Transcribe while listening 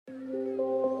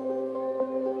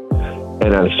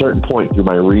And at a certain point through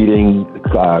my reading,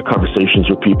 conversations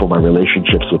with people, my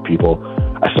relationships with people,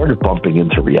 I started bumping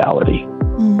into reality.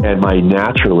 And my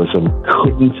naturalism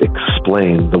couldn't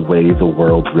explain the way the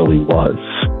world really was.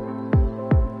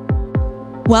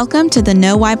 Welcome to the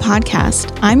Know Why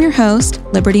podcast. I'm your host,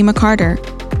 Liberty McCarter.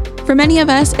 For many of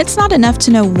us, it's not enough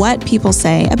to know what people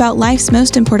say about life's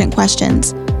most important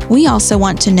questions. We also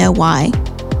want to know why.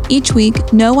 Each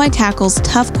week, Know Why tackles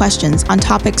tough questions on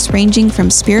topics ranging from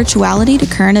spirituality to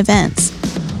current events.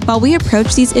 While we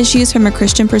approach these issues from a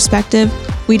Christian perspective,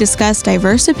 we discuss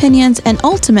diverse opinions and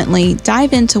ultimately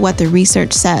dive into what the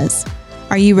research says.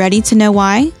 Are you ready to know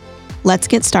why? Let's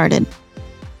get started.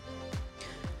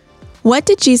 What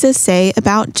did Jesus say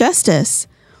about justice?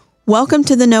 Welcome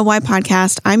to the Know Why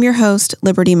podcast. I'm your host,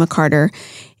 Liberty McCarter.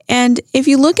 And if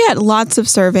you look at lots of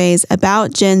surveys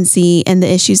about Gen Z and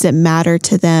the issues that matter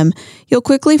to them, you'll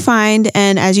quickly find,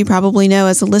 and as you probably know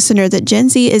as a listener, that Gen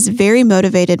Z is very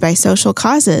motivated by social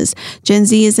causes. Gen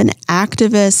Z is an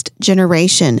activist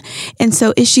generation. And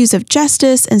so issues of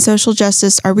justice and social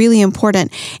justice are really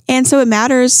important. And so it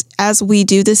matters as we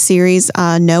do this series,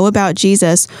 Know About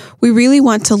Jesus, we really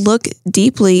want to look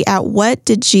deeply at what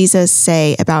did Jesus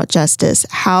say about justice?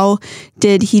 How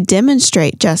did he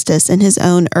demonstrate justice in his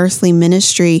own earthly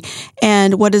ministry?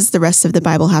 And what does the rest of the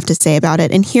Bible have to say about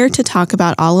it? And here to talk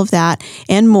about all of that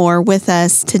and more with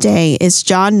us today is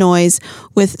Jon Noyes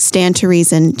with Stand to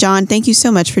Reason. Jon, thank you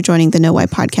so much for joining the Know Why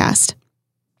podcast.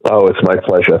 Oh, it's my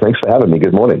pleasure. Thanks for having me.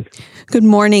 Good morning. Good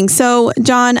morning. So,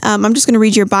 Jon, I'm just going to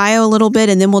read your bio a little bit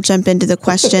and then we'll jump into the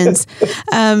questions.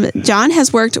 Jon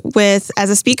has worked as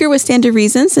a speaker with Stand to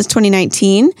Reason since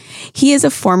 2019. He is a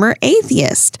former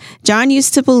atheist. Jon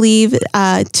used to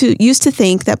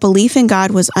think that belief in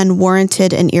God was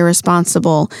unwarranted and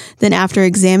irresponsible. Then after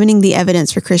examining the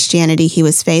evidence for Christianity, he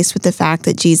was faced with the fact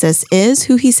that Jesus is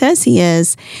who he says he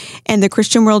is. And the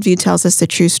Christian worldview tells us the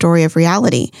true story of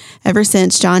reality. Ever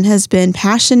since, Jon has been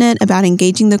passionate about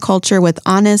engaging the culture with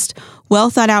honest, well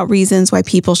thought out reasons why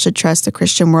people should trust the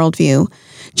Christian worldview.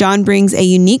 Jon brings a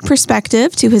unique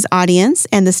perspective to his audience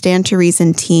and the Stand to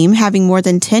Reason team, having more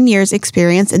than 10 years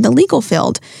experience in the legal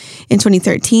field. In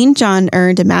 2013, Jon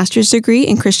earned a master's degree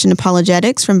in Christian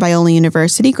apologetics from Biola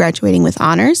University, graduating with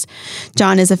honors.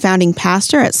 Jon is a founding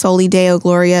pastor at Soli Deo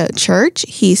Gloria Church.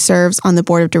 He serves on the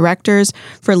board of directors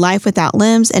for Life Without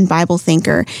Limbs and Bible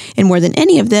Thinker. And more than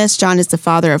any of this, Jon is the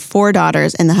father of 4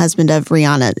 daughters and the husband of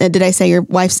Rihanna. Did I say your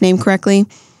wife's name correctly?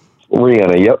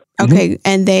 Rihanna, yep. Okay,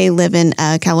 and they live in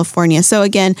California. So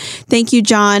again, thank you,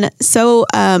 Jon. So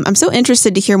I'm so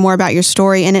interested to hear more about your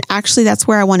story, and actually that's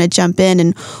where I want to jump in,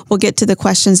 and we'll get to the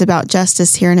questions about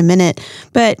justice here in a minute.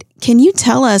 But can you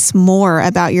tell us more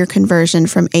about your conversion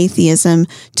from atheism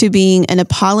to being an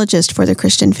apologist for the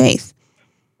Christian faith?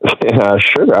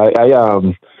 Sure.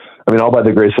 I mean, all by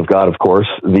the grace of God, of course.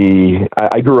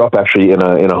 I grew up actually in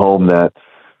a home that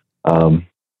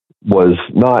was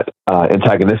not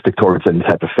antagonistic towards any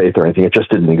type of faith or anything. It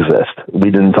just didn't exist. We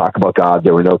didn't talk about God.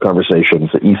 There were no conversations.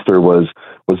 Easter was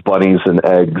bunnies and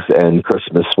eggs, and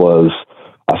Christmas was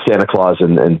Santa Claus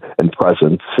and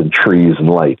presents and trees and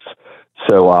lights.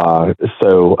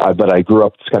 But I grew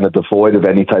up kind of devoid of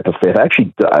any type of faith.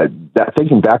 Actually,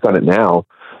 thinking back on it now,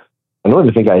 I don't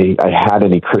even think I had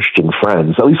any Christian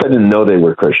friends. At least I didn't know they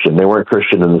were Christian. They weren't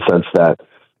Christian in the sense that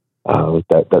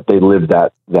they lived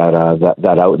that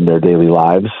out in their daily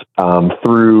lives.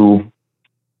 Through,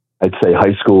 I'd say,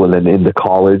 high school and then into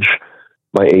college,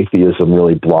 my atheism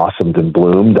really blossomed and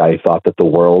bloomed. I thought that the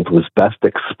world was best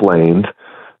explained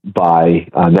by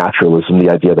naturalism,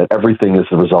 the idea that everything is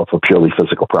the result of a purely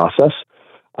physical process,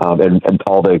 and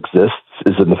all that exists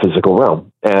is in the physical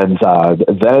realm. And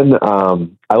then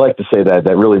I like to say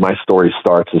that really my story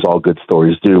starts, as all good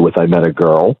stories do, with I met a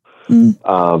girl.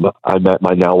 I met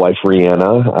my now wife,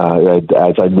 Rihanna,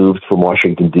 as I moved from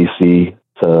Washington, D.C.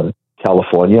 to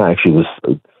California. I actually was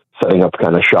setting up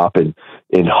kind of shop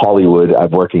in Hollywood.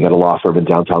 I'm working at a law firm in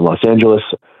downtown Los Angeles.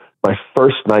 My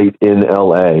first night in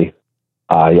L.A.,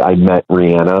 I met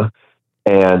Rihanna,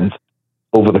 and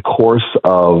over the course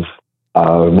of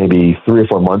maybe 3 or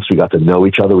 4 months, we got to know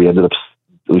each other. We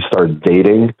started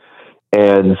dating,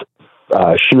 and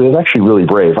she was actually really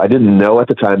brave. I didn't know at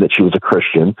the time that she was a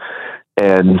Christian,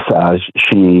 and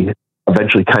she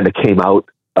eventually kind of came out,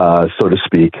 so to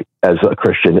speak, as a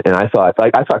Christian. And I thought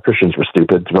Christians were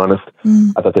stupid, to be honest.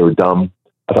 I thought they were dumb.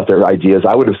 I thought their ideas,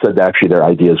 I would have said that actually their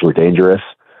ideas were dangerous.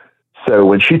 So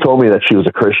when she told me that she was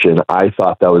a Christian, I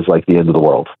thought that was like the end of the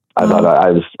world. I thought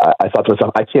to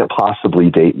myself, I can't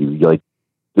possibly date you. Like,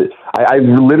 I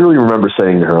literally remember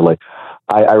saying to her, like,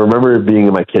 I remember being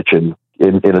in my kitchen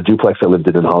in a duplex I lived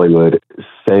in Hollywood,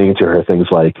 saying to her things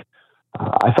like,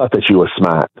 I thought that you were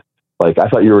smart. Like, I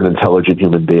thought you were an intelligent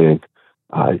human being.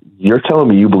 You're telling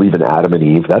me you believe in Adam and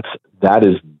Eve? That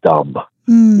is dumb.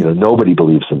 Nobody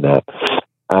believes in that.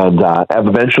 And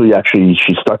eventually, actually,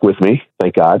 she stuck with me.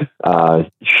 Thank God.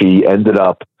 She ended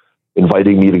up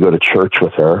inviting me to go to church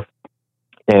with her.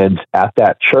 And at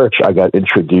that church, I got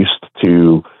introduced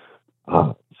to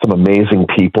some amazing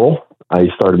people. I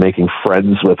started making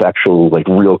friends with actual, like,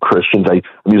 real Christians. I'm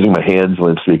using my hands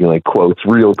when I'm speaking, like, quotes,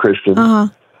 real Christians,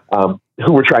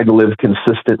 who were trying to live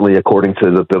consistently according to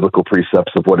the biblical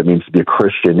precepts of what it means to be a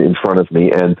Christian in front of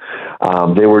me. And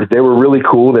they were really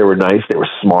cool. They were nice. They were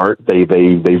smart. They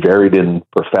varied in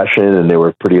profession, and they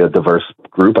were a diverse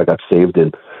group. I got saved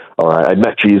I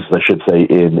met Jesus, I should say,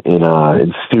 in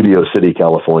Studio City,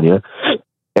 California.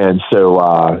 And so,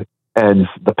 and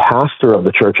the pastor of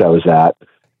the church I was at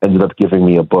ended up giving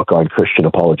me a book on Christian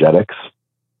apologetics.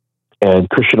 And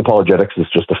Christian apologetics is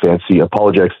just a fancy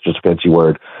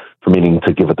word for meaning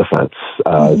to give a defense.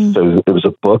 So it was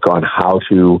a book on how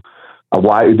to,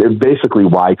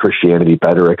 why Christianity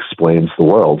better explains the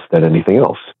world than anything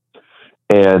else.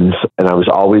 And I was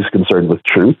always concerned with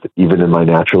truth, even in my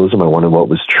naturalism. I wanted what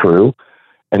was true.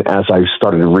 And as I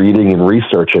started reading and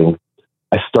researching,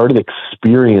 I started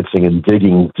experiencing and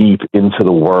digging deep into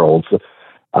the world.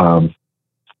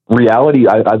 Reality,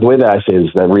 the way that I say it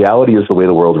is that reality is the way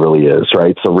the world really is,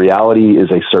 right? So reality is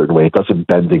a certain way. It doesn't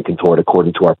bend and contort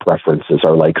according to our preferences,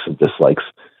 our likes and dislikes.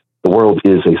 The world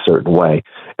is a certain way.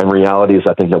 And reality is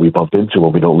that thing that we bump into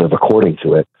when we don't live according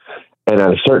to it. And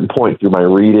at a certain point through my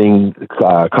reading,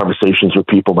 conversations with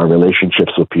people, my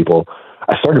relationships with people,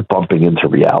 I started bumping into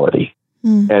reality.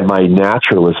 And my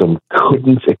naturalism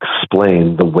couldn't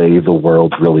explain the way the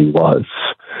world really was.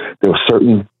 There were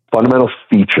certain fundamental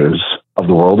features of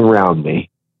the world around me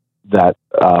that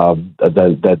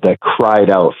cried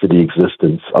out for the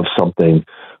existence of something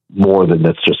more than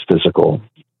that's just physical.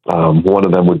 One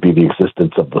of them would be the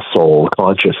existence of the soul,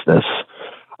 consciousness.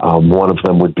 One of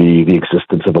them would be the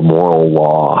existence of a moral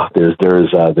law. There's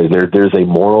a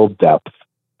moral depth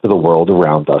to the world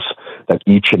around us that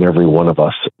each and every one of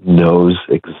us knows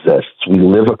exists. We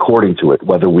live according to it,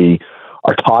 whether we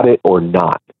are taught it or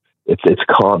not. It's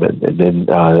common, and then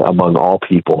among all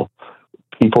people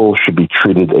should be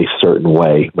treated a certain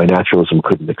way. My naturalism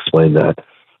couldn't explain that,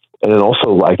 and then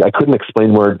also, like, I couldn't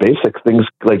explain where basic things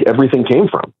like everything came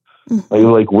from.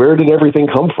 Like, where did everything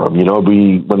come from? When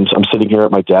I'm sitting here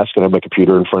at my desk and I have my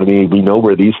computer in front of me, we know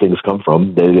where these things come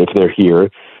from. If they're here,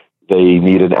 they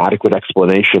need an adequate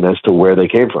explanation as to where they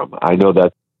came from. I know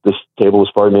that this table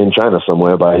was probably made in China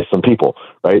somewhere by some people,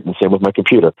 right? And same with my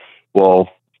computer. Well,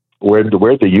 where did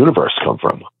the universe come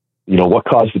from? What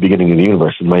caused the beginning of the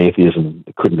universe? And my atheism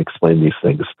couldn't explain these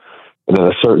things. And at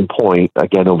a certain point,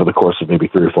 again, over the course of maybe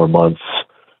 3 or 4 months,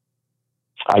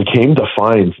 I came to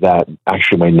find that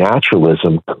actually my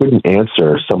naturalism couldn't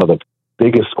answer some of the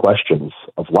biggest questions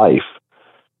of life,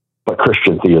 but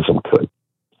Christian theism could.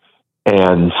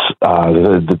 And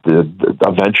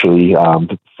eventually,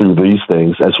 through these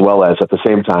things, as well as at the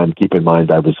same time, keep in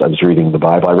mind, I was reading the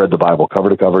Bible. I read the Bible cover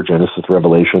to cover, Genesis to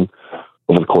Revelation,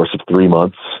 over the course of 3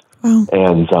 months. Wow.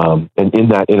 And in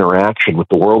that interaction with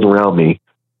the world around me,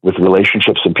 with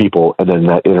relationships and people, and then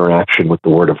that interaction with the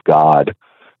Word of God,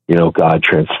 God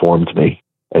transformed me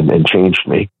and changed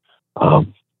me.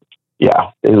 It's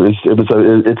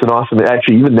an awesome.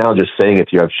 Actually, even now, just saying it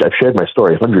to you, I've shared my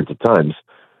story hundreds of times,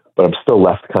 but I'm still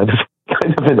left kind of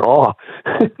in awe.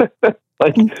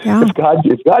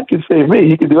 If God can save me,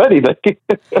 He can do anything.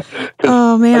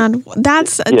 Oh man, it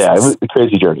was a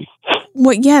crazy journey.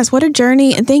 What a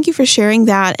journey, and thank you for sharing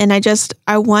that. And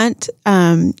I want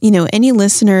any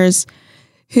listeners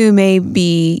who may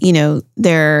be,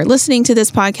 they're listening to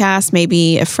this podcast,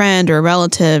 maybe a friend or a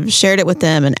relative shared it with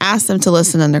them and asked them to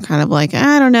listen, and they're kind of like,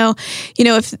 I don't know,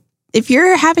 if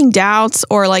you're having doubts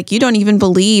or like you don't even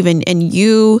believe and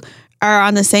you are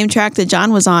on the same track that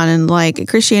Jon was on and like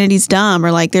Christianity's dumb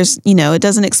or like there's, it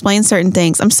doesn't explain certain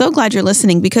things. I'm so glad you're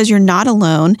listening because you're not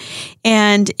alone.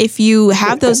 And if you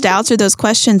have those doubts or those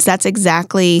questions, that's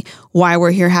exactly why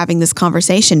we're here having this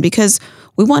conversation, because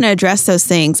we want to address those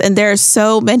things. And there are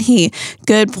so many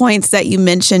good points that you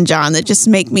mentioned, Jon, that just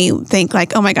make me think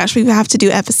like, oh my gosh, we have to do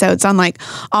episodes on like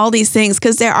all these things,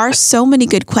 because there are so many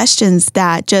good questions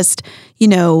that just,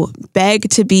 beg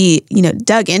to be,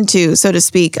 dug into, so to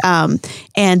speak. And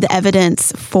the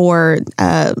evidence for,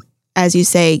 as you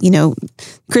say,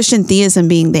 Christian theism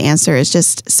being the answer is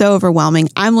just so overwhelming.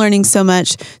 I'm learning so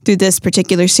much through this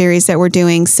particular series that we're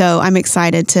doing. So I'm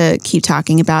excited to keep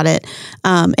talking about it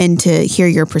and to hear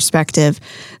your perspective.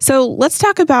 So let's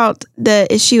talk about the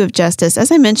issue of justice.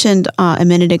 As I mentioned a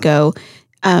minute ago,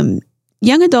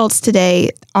 young adults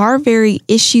today are very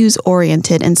issues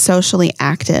oriented and socially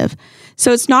active.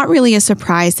 So it's not really a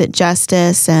surprise that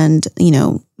justice and,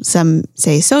 some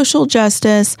say social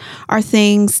justice are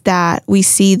things that we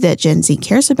see that Gen Z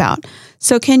cares about.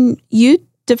 So can you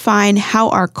define how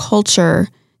our culture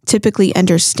typically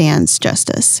understands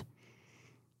justice?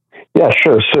 Yeah,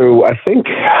 sure. So I think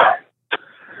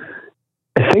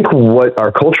what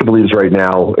our culture believes right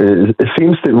now is, it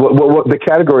seems to, what the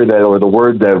category that, or the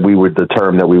word that the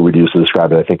term that we would use to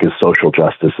describe it, I think, is social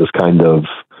justice, is kind of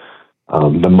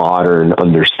the modern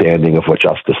understanding of what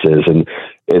justice is.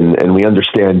 And we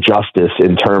understand justice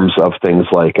in terms of things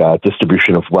like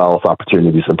distribution of wealth,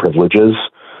 opportunities, and privileges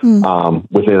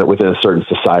within a certain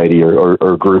society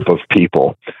or group of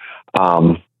people.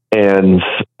 And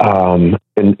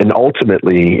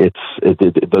ultimately,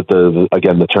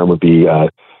 again, the term would be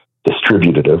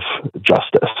distributive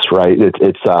justice, right?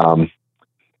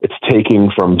 It's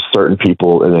taking from certain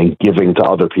people and then giving to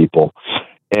other people.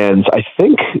 And I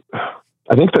think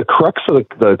the crux of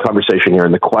the conversation here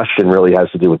and the question really has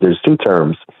to do with, there's two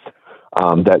terms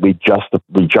that we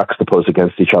juxtapose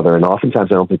against each other, and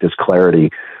oftentimes I don't think there's clarity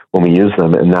when we use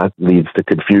them, and that leads to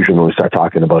confusion when we start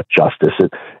talking about justice.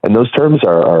 And those terms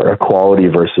are equality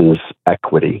versus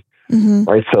equity,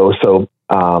 right? So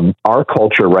our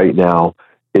culture right now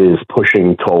is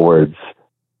pushing towards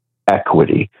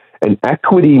equity, and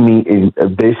equity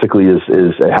basically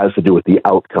it has to do with the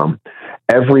outcome.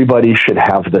 Everybody should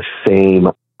have the same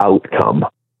outcome,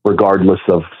 regardless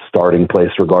of starting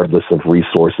place, regardless of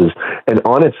resources. And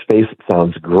on its face, it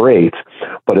sounds great,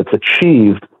 but it's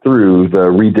achieved through the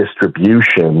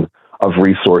redistribution of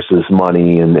resources,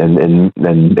 money, and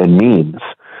means.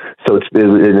 So it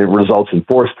results in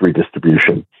forced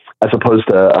redistribution, as opposed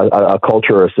to a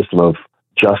culture or a system of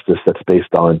justice that's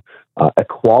based on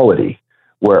equality,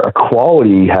 where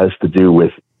equality has to do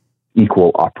with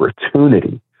equal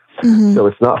opportunity. So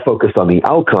it's not focused on the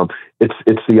outcome. It's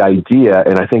the idea,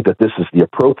 and I think that this is the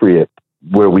appropriate,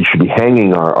 where we should be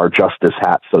hanging our justice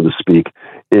hat, so to speak,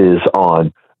 is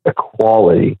on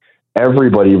equality.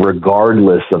 Everybody,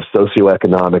 regardless of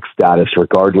socioeconomic status,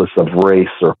 regardless of race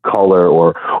or color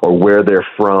or where they're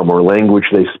from or language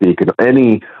they speak, and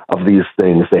any of these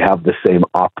things, they have the same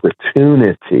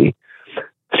opportunity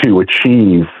to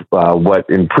achieve what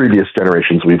in previous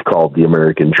generations we've called the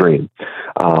American dream.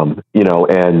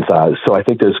 So I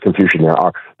think there's confusion there.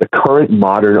 The current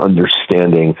modern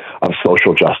understanding of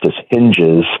social justice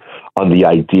hinges on the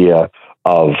idea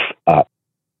of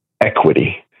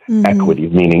equity. Equity,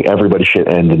 meaning everybody should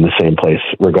end in the same place,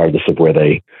 regardless of where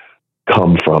they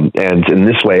come from. And in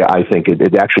this way, I think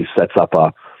it actually sets up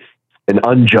an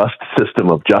unjust system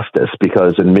of justice,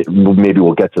 because, and maybe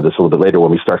we'll get to this a little bit later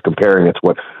when we start comparing it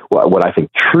to what I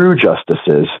think true justice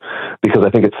is, because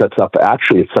I think it sets up a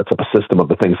system of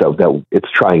the things that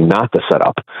it's trying not to set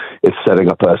up. It's setting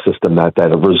up a system that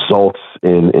results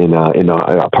in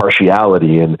a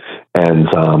partiality and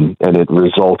it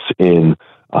results in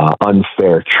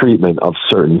unfair treatment of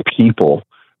certain people,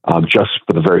 just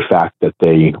for the very fact that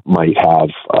they might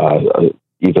have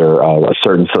either a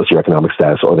certain socioeconomic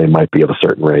status, or they might be of a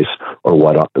certain race, or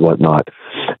whatnot.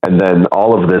 And then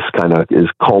all of this kind of is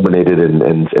culminated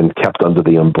and kept under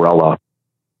the umbrella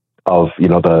of,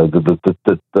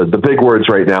 the big words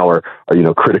right now are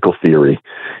critical theory.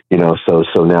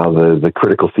 So now the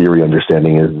critical theory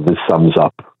understanding this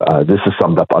is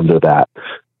summed up under that.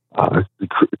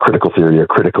 Critical theory, or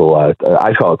critical, I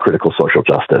call it critical social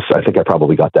justice. I think I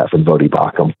probably got that from Bodhi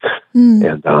Bakum.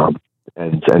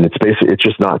 And it's basically, it's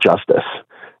just not justice.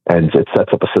 And it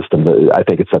sets up a system that, I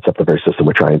think it sets up the very system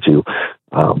we're trying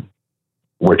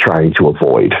to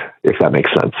avoid, if that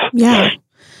makes sense. Yeah.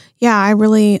 Yeah, I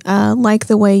really like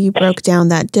the way you broke down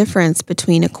that difference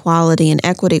between equality and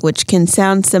equity, which can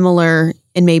sound similar,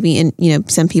 and maybe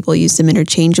some people use them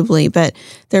interchangeably, but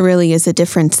there really is a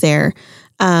difference there.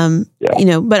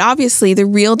 But obviously the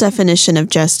real definition of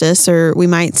justice, or we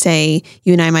might say,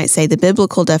 you and I might say the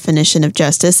biblical definition of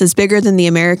justice, is bigger than the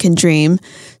American dream.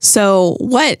 So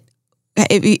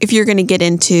if you're going to get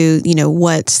into,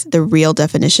 what's the real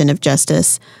definition of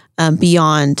justice,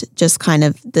 beyond just kind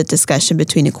of the discussion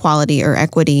between equality or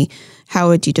equity, how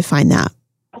would you define that?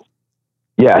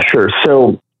 Yeah, sure.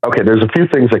 So, okay, there's a few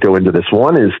things that go into this.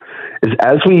 One is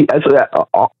as we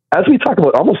talk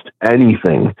about almost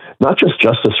anything, not just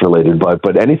justice related,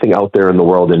 but anything out there in the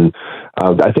world, and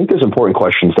I think there's important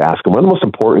questions to ask. And one of the most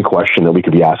important questions that we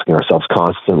could be asking ourselves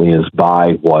constantly is,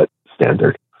 by what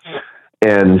standard?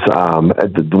 And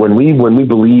when we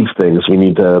believe things, we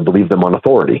need to believe them on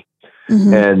authority.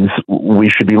 And we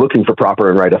should be looking for proper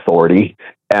and right authority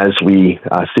as we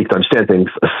seek to understand things,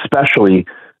 especially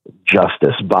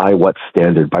justice? By what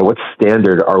standard? By what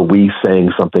standard are we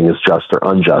saying something is just or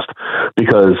unjust?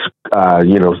 Because,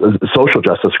 social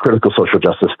justice, critical social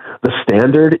justice, the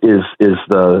standard is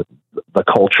the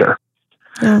culture.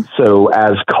 Yeah. So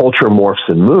as culture morphs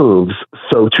and moves,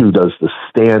 so too does the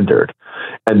standard.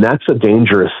 And that's a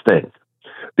dangerous thing,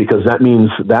 because that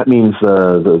means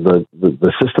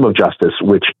the system of justice,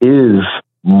 which is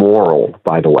moral,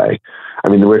 by the way. I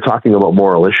mean, we're talking about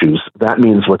moral issues. That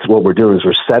means what we're doing is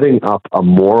we're setting up a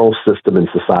moral system in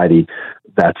society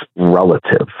that's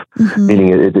relative, meaning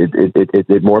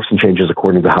it morphs and changes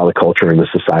according to how the culture and the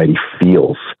society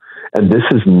feels. And this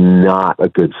is not a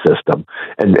good system.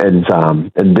 And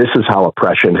this is how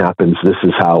oppression happens. This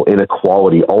is how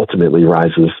inequality ultimately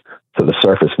rises to the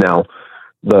surface. Now,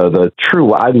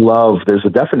 there's a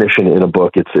definition in a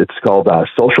book. It's called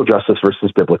Social Justice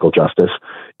versus Biblical Justice.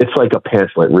 It's like a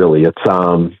pamphlet, really. It's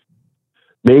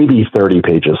maybe 30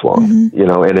 pages long,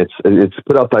 and it's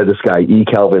put up by this guy, E.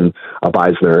 Calvin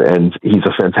Beisner, and he's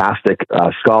a fantastic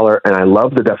scholar. And I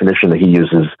love the definition that he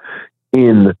uses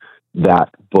in that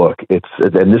book.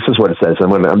 And this is what it says.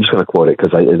 I'm just going to quote it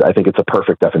because I think it's a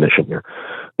perfect definition here.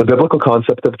 The biblical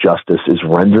concept of justice is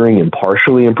rendering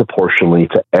impartially and proportionally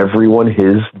to everyone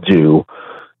his due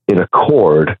in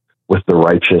accord with the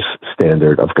righteous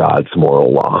standard of God's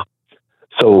moral law.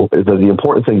 So the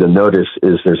important thing to notice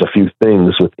is there's a few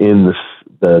things within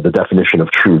the definition of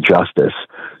true justice.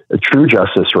 True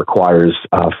justice requires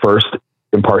first,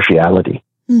 impartiality.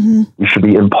 We should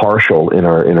be impartial in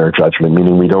our judgment,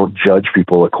 meaning we don't judge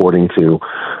people according to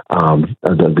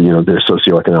their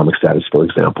socioeconomic status, for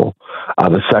example.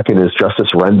 The second is justice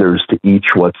renders to each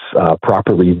what's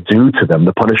properly due to them.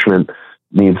 The punishment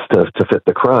needs to fit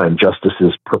the crime. Justice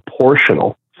is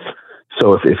proportional.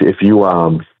 So if you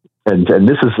and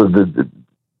this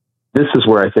is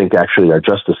where I think actually our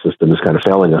justice system is kind of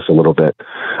failing us a little bit.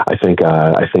 I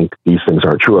think these things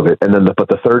aren't true of it. And then but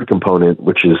the third component,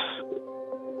 which is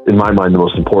in my mind the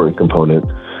most important component,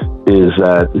 is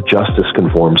that justice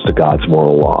conforms to God's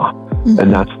moral law.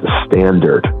 And that's the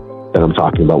standard that I'm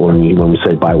talking about when we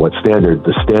say by what standard.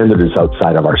 The standard is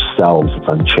outside of ourselves. It's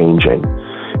unchanging.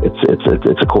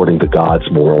 It's according to God's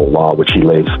moral law, which he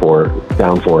lays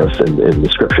down for us in the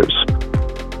scriptures.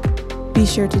 Be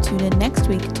sure to tune in next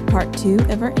week to part 2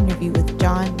 of our interview with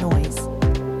Jon Noyes.